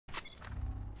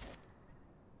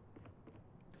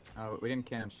Oh, we didn't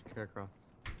camp. Care across.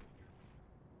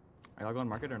 Are y'all going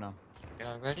market or no?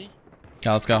 Y'all ready?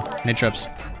 Yeah, let's go. Need trips.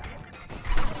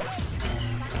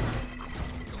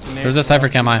 There's a Cypher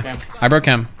cam. I broke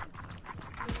him.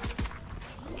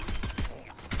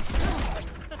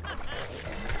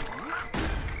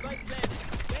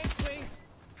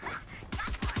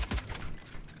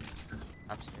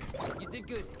 You did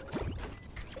good.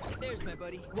 There's my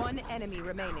buddy. One enemy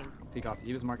remaining. Peek off.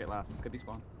 He was market last. Could be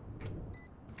spawn.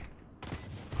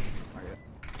 Market.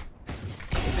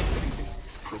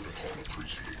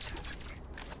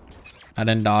 I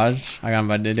didn't dodge. I got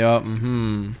invited to do it.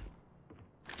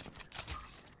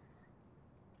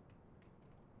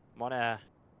 Wanna?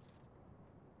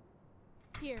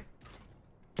 Here.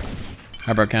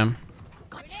 I broke him.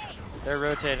 They're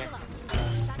rotating.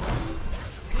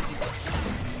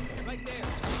 Right there.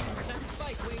 That's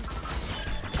spike, Wings.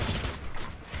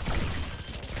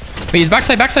 Wait, he's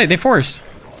backside. They forced.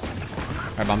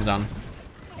 Alright, bomb's down.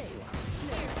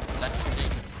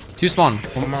 Two spawn.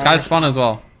 Sky's spawn as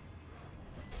well.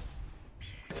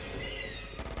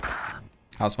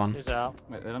 House spawn. He's out.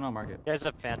 Wait, they don't know market. He has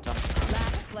a phantom.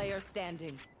 Last player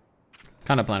standing.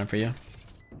 Kind of planning for you.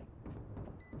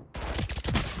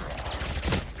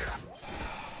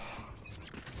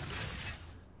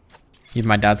 Even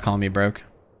my dad's calling me broke.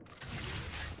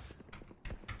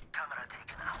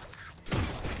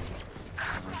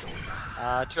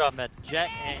 Two up mid. Jet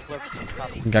and Clip.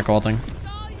 Gekko ulting.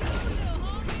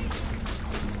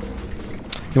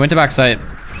 He went to backside.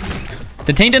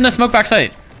 Detained in the smoke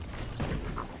backside.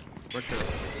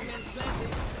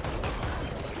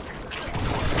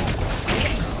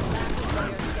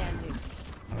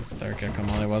 That was their Gekko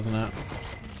molly, wasn't it?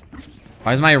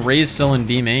 Why is my Raze still in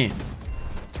B main?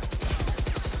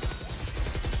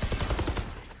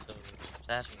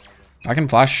 I can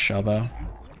flash elbow.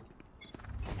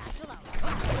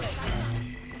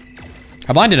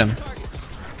 I blinded him.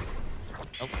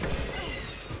 Nope.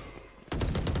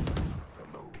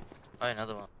 Oh,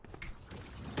 another one.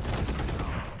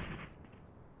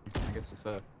 I guess just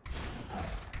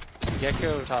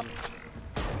Gekko top.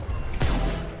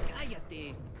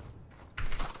 Cállate.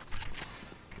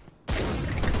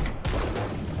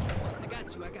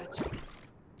 I got you.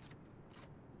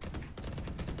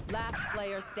 Last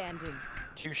player standing.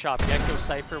 Two shop. Gekko,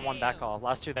 Cypher, one back all.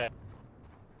 Last two there.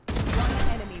 One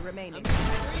enemy remaining.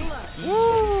 Let's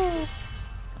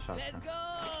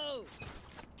go.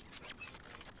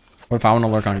 What if I want to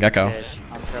lurk on Gekko?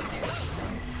 I'm tripping.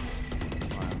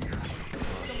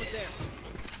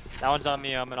 That one's on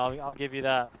me, and I'll give you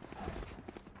that.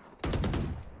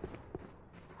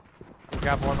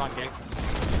 Grab one on Gekko.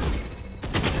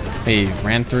 He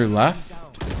ran through left.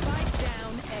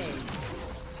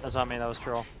 That's on me. That was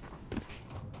troll.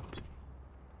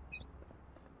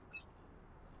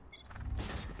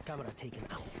 Camera taken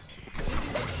out.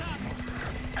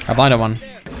 I blinded one.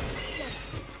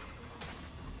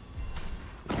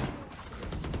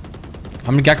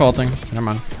 I'm Gekko ulting. Never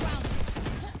mind.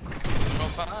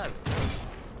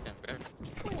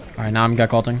 Alright, now I'm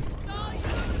Gekko ulting.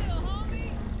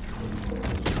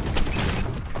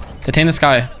 Detain this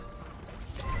guy.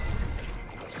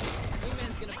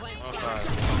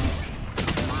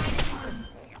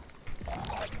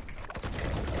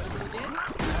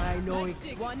 I know it.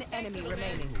 One enemy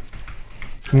remaining.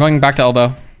 I'm going back to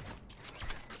elbow.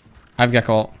 I have Gekko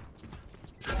ult.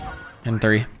 In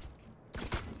 3.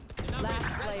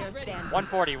 Last player standing.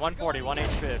 140, 1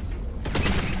 HP.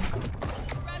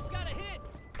 Crash got a hit.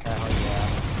 Hell yeah.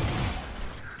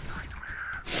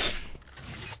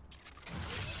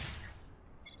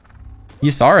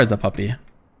 You saw her as a puppy.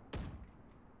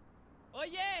 Oh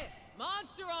yeah,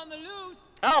 monster on the loose.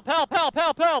 Help!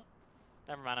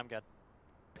 Never mind, I'm good.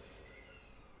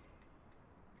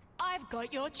 I've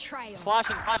got your trail.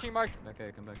 Flashing mark.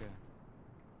 Okay, come back here.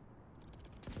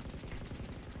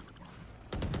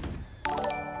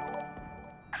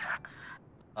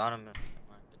 Bottom.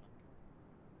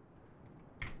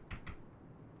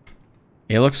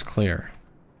 It looks clear.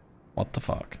 What the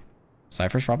fuck?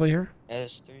 Cypher's probably here?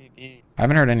 S3B. I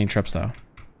haven't heard any trips though.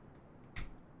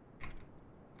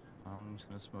 I'm just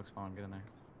gonna smoke spawn, get in there.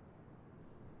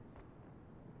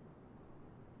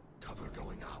 Cover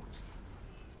going out.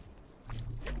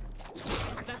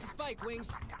 That's the spike,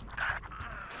 Wings.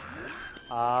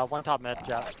 One top mid,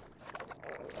 Jet.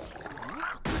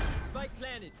 Spike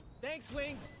planted. Thanks,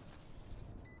 Wings.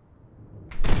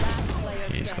 Last player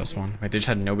Okay, East Coast standing. one. Wait, they just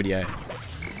had nobody yet.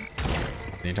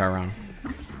 The entire round.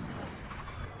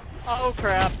 Oh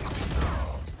crap.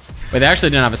 Wait, they actually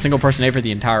didn't have a single person A for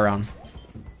the entire round.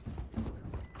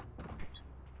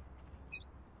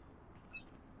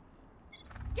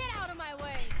 Get my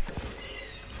way.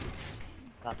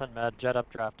 Nothing, mad. Jet up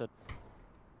drafted.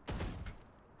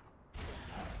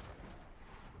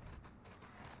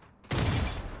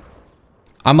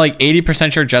 I'm like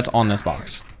 80% sure Jet's on this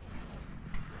box.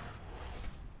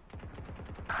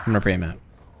 I'm gonna pre-aim it.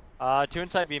 2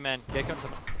 inside B, man. Gekko and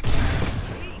some.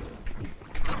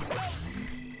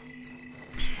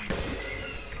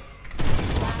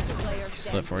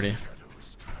 Slip 40.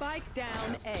 Spike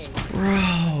down A.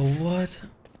 Bro, what?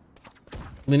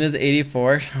 Lena's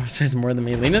 84. She's more than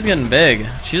me. Lena's getting big.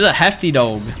 She's a hefty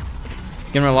dog.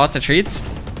 Giving her lots of treats.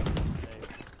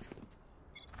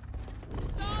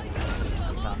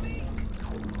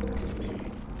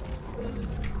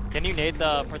 Can you nade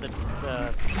for the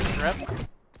trip?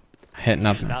 Hitting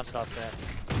up. Bounced off there.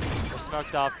 We're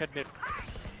smoked off. Could be.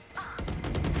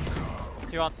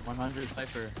 2 on. 100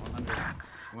 Cypher. 100.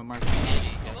 One mark.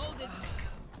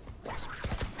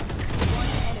 One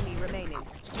enemy remaining.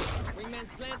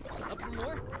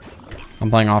 I'm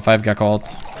playing off. I have Gekko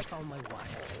ults.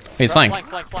 Hey, he's flying.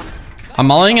 Flank. I'm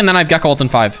mulling and then I have Gekko ult in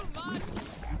 5.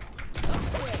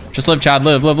 Just live, Chad.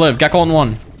 Live. Gekko ult in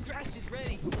 1.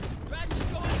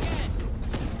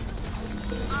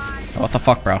 Oh, what the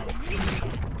fuck, bro?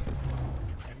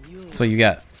 That's what you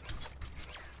get.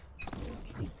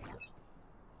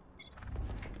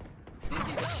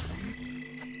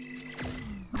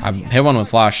 I hit one with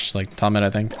flash, like top mid, I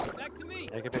think.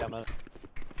 Yeah, it could be on mid.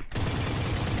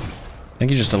 I think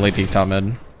he's just a late peek top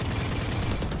mid.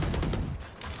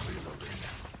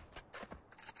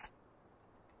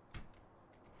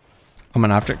 I'm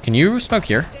an after. Can you smoke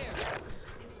here?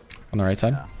 On the right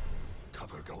side? Yeah.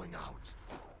 Cover going out.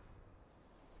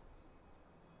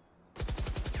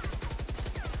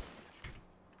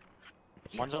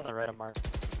 One's on the right of Mark.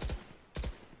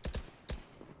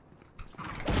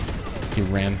 He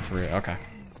ran through. Okay.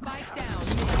 Spike down.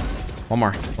 One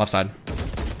more. Left side.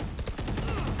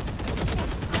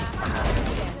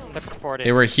 Hit for 40.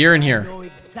 They were here and here.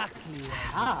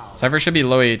 Cypher should be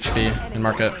low HP in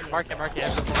market. Mark it. 1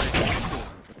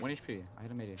 HP. I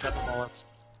hit him 80. Got the bullets.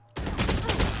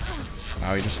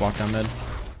 Wow, he just walked down mid.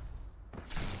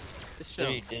 It's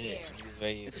chill. He did it. He was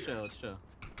ready. It's chill. It's chill.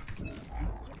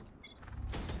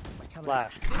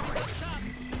 Flash.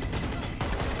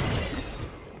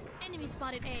 Enemy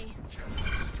spotted A.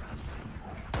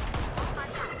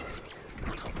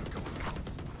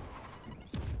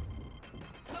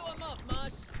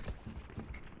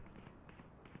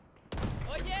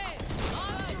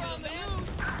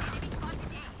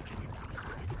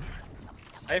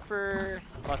 Cypher.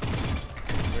 Fuck.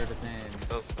 Weird name.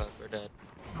 Oh fuck, we're dead.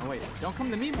 Oh wait, don't come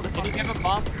to me, motherfucker. Can you give him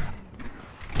bomb?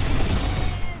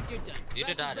 You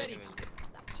did not anyway.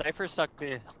 Cypher suck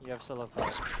B. You have solo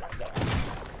fight.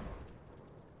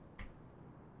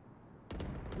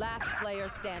 Last player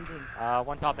standing.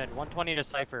 One top mid. 120 to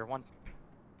Cypher. One.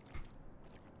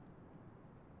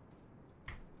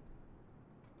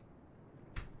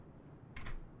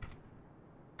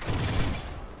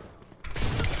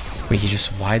 Wait, he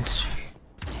just wide.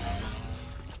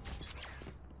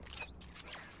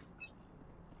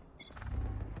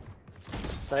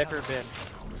 Cypher bin.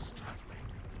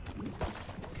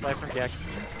 Cypher Gekko.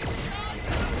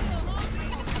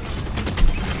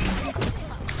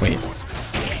 Wait.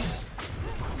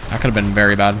 That could have been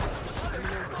very bad.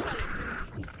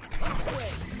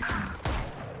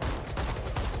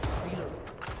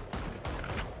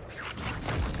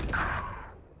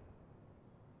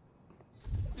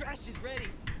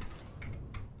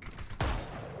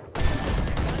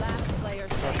 Last player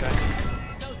standing. Okay.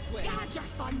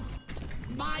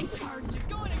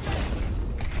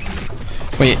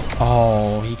 Wait.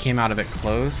 Oh, he came out of it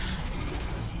close.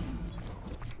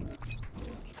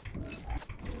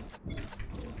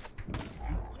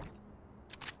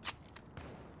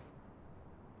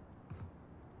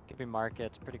 Could be market.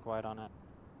 It's pretty quiet on it.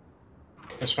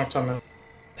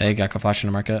 Hey, Gekko flash in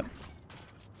the market.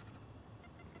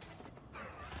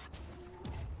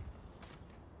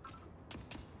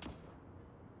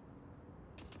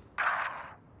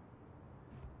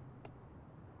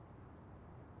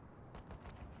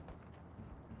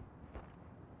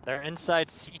 They're inside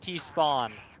CT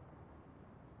spawn.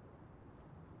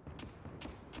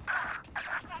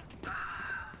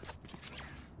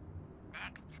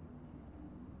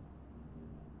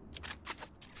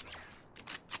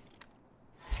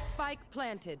 Spike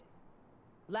planted.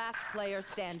 Last player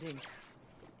standing.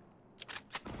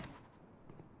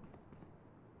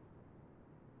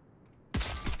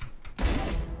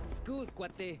 Scoot,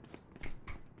 cuate.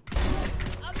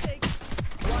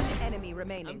 One enemy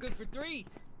remaining. I'm good for 3.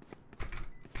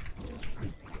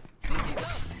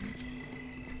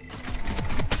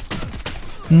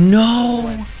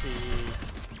 No.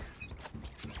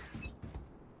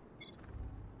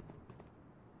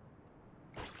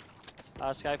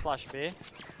 Sky flash B.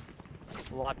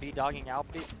 Will I be dogging out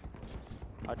B?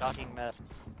 Or dogging mid?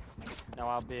 No,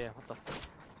 I'll be. What the f?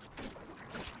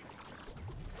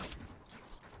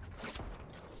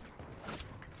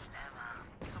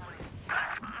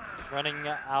 Running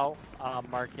out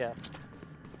market.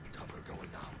 Cover going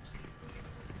out.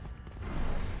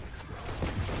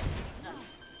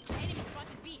 Enemy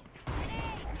spotted B.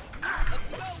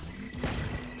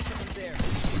 There.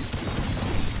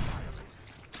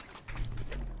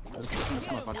 Just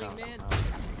gonna fuck out.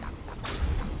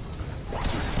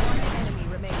 Enemy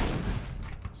remaining.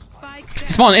 Spike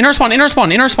Spawn, inner spawn, inner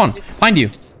spawn, inner spawn. Find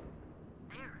you.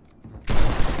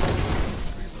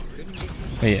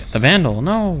 Wait, the Vandal.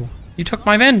 No. You took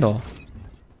my Vandal.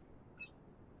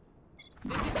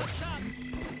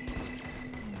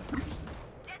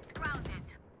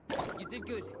 You did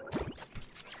good.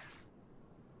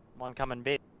 One coming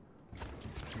B.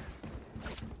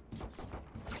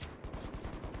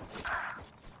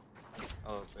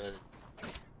 Oh, brother.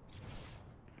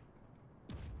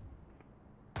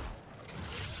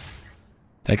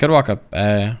 They could walk up.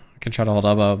 I could try to hold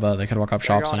elbow, but they could walk up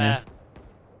shops on you.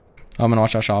 Oh, I'm gonna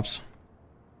watch out shops.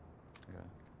 Okay.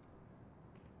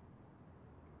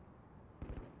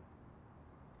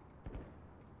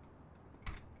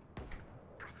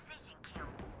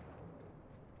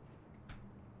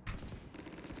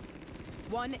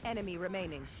 One enemy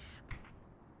remaining.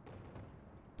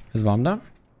 Is bomb down?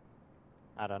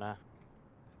 I don't know.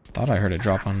 Thought I heard it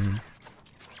drop on.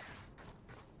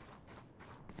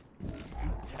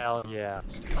 Hell yeah.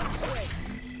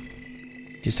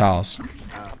 These tiles.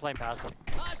 I'm playing passive.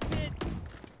 Flash pit. He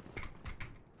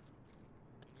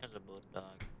has a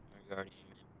bulldog or guardian.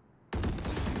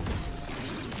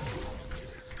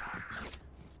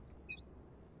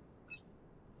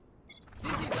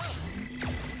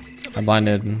 I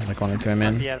blinded like 1 or 2 I'm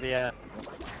in. Yeah.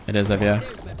 It is Evia.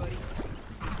 There's my buddy.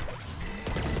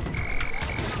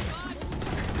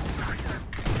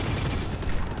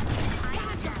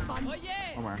 Oh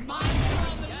yeah. One more.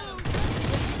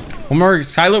 One more.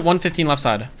 Silent 115 left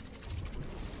side.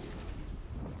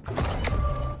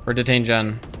 Or detain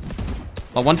Gen.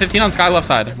 Oh, 115 on Sky left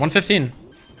side. 115.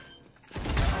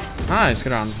 Nice.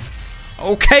 Good rounds.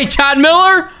 Okay, Chad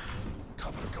Miller.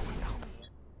 Cover going out.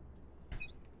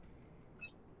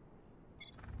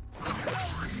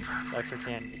 Cypher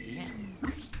can be.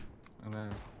 Okay.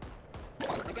 I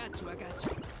got you. I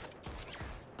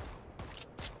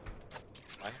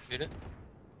can shoot it.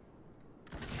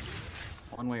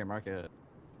 One way or market.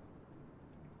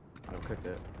 I cooked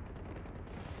it.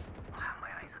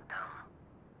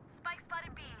 Spike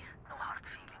spotted B. No hard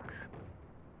feelings.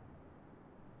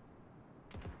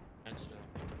 That's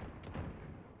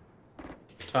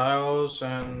Tiles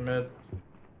and mid.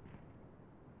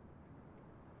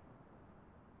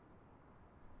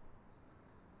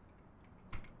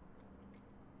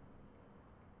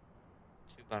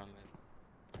 two bottom mid.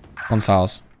 One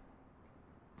tiles.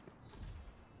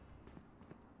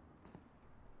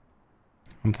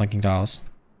 I'm flanking tiles.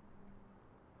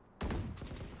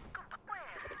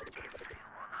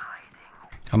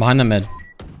 I'm behind the mid.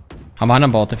 I'm behind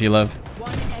them both if you live.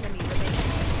 One enemy remaining.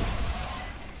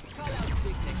 Call out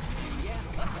sick next to you.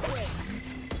 Yeah. Up the way.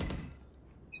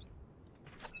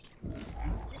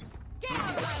 Get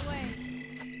out of my way.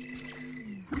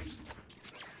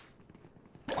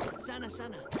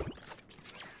 Sana.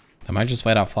 I might just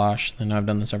wait out flash. They know I've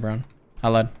done this every round. I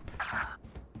led.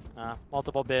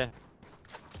 Multiple B.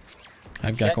 I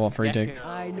have Gekko up free dig.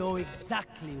 I know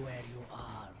exactly where you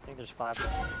are. I think there's 5.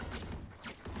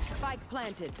 Spike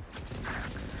planted.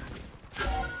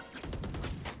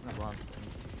 Not lost.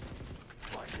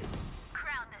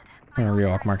 I'm gonna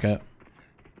rewalk market.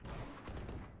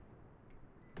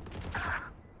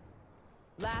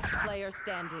 Last player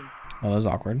standing. Oh, that was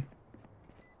awkward.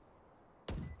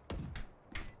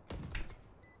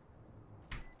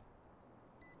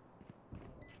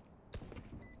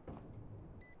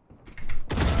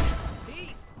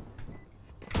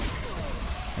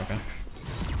 Okay.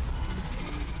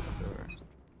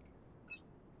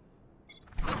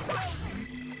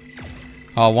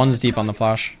 Oh, one's deep on the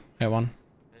flash. Hit one.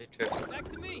 Hey, trip. Back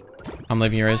to me. I'm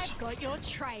leaving you raised. I've got your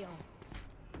trail.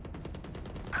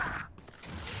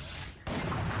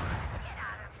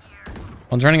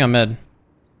 One's running on mid.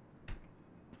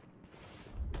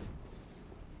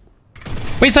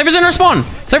 Wait, Cypher's in our spawn.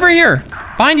 Cypher here.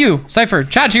 Behind you. Cypher.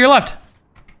 Chad, to your left.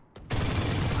 Yeah,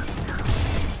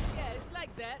 it's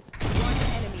like that. One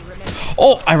enemy remaining.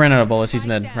 Oh, I ran out of bullets. He's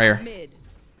mid. Right here. Mid.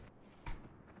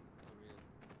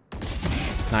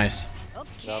 Nice.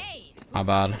 Okay. Not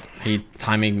bad. He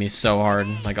timing me so hard,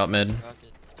 like up mid.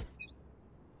 Rocket.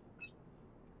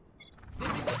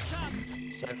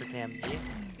 Cypher cam B.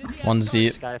 One's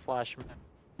deep. Sky flash.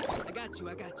 I got you,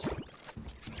 I got you.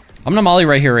 I'm gonna molly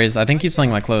right here, Raze. I think he's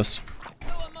playing like close.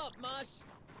 Throw him up, Mosh.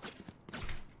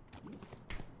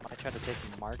 I tried to take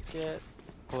market.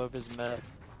 Clove is mid.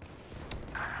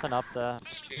 Nothing up there.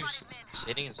 Stu's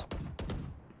sitting is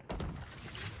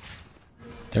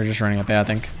They're just running up A, I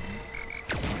think.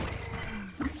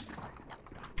 They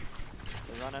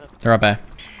run it. They're up A.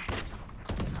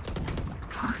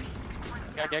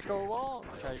 Got Gekko wall.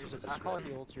 Try to use a back call. He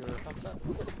ults your thumbs up.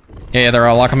 Yeah, they're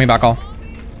all coming back all.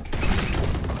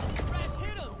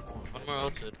 one more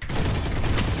ulted.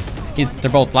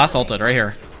 They're both last ulted right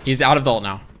here. He's out of the ult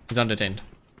now. He's undetained.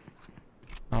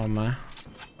 Oh my.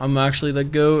 I'm actually the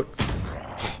GOAT.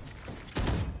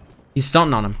 He's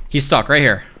stunting on him. He's stuck right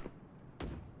here.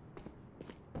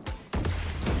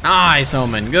 Nice,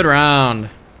 Omen. Good round.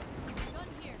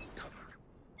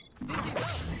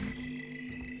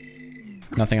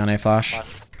 Nothing on A flash. Why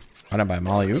did I buy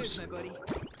Molly? Oops. There's my buddy.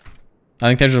 I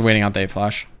think they're just waiting out the A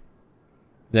flash.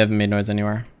 They haven't made noise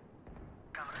anywhere.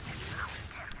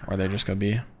 Or they just go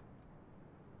B. Eyes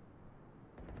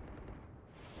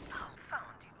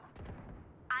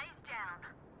down.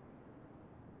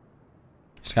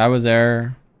 Sky was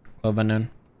there. Clove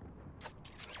unknown.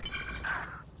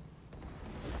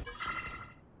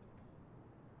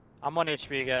 I'm 1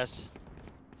 HP, guys.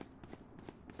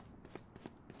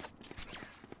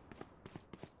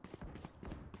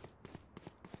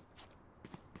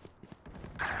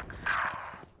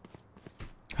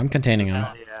 I'm containing him.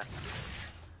 Yeah.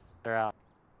 They're out.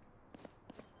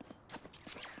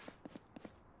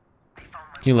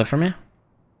 Can you lift for me?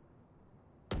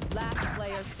 Last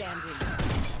player standing.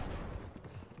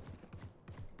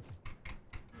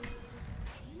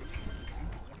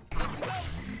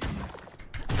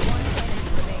 One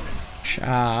enemy remaining.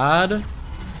 Chad.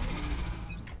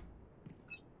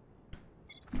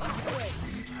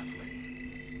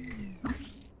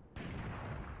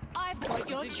 I've got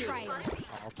your trail.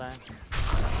 All time.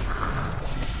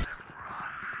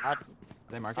 Not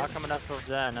They market. coming up towards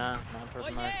that, nah. Not towards Oh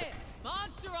the market. yeah!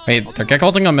 Monster on Wait, they're Gekko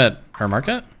ulting on mid. Or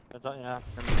market? Yeah. Yeah,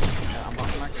 I'm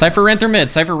off market. Cypher ran through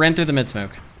mid. Cypher ran through the mid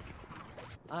smoke.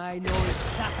 I know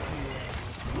exactly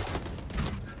where.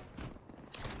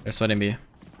 They're sweating B.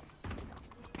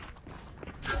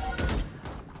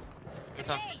 Good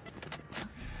time.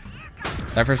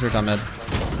 Cypher's through top mid.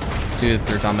 2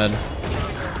 through top mid.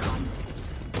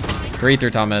 3 through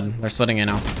top mid. They're splitting A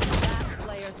now. Last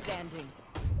player standing.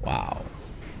 Wow.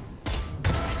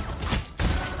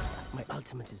 My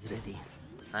ultimate is ready.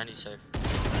 90 safe.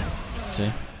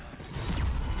 See?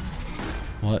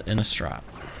 What in a strap.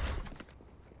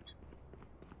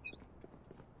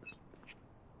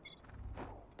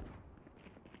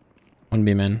 One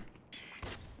B man.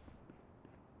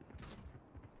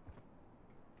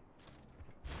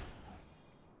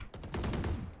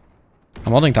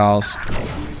 I'm holding tiles.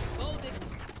 Hold it.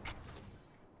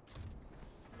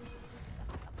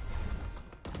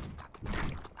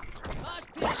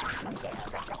 Mosh pit.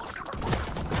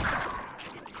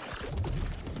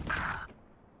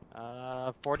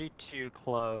 42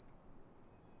 close.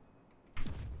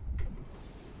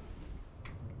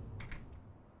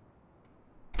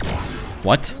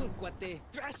 What? Dude, cuate.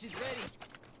 Thrash is ready.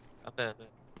 Okay, okay.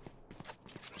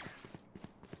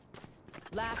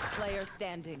 Last player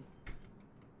standing.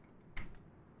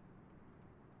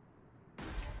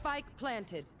 Spike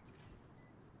planted.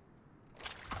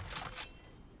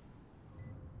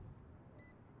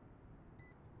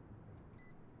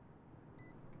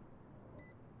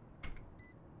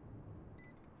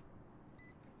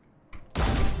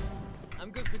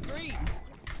 I'm good for 3.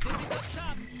 Dizzy's up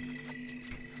top.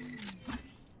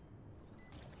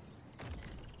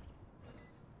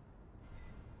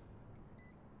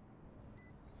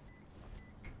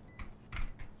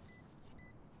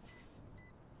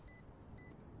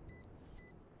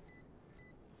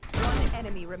 One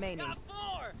enemy remaining. Got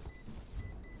 4.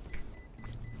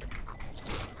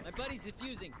 My buddy's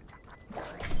defusing.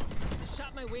 Just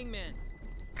shot my wingman.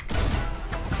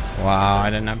 Wow, I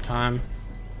didn't have time.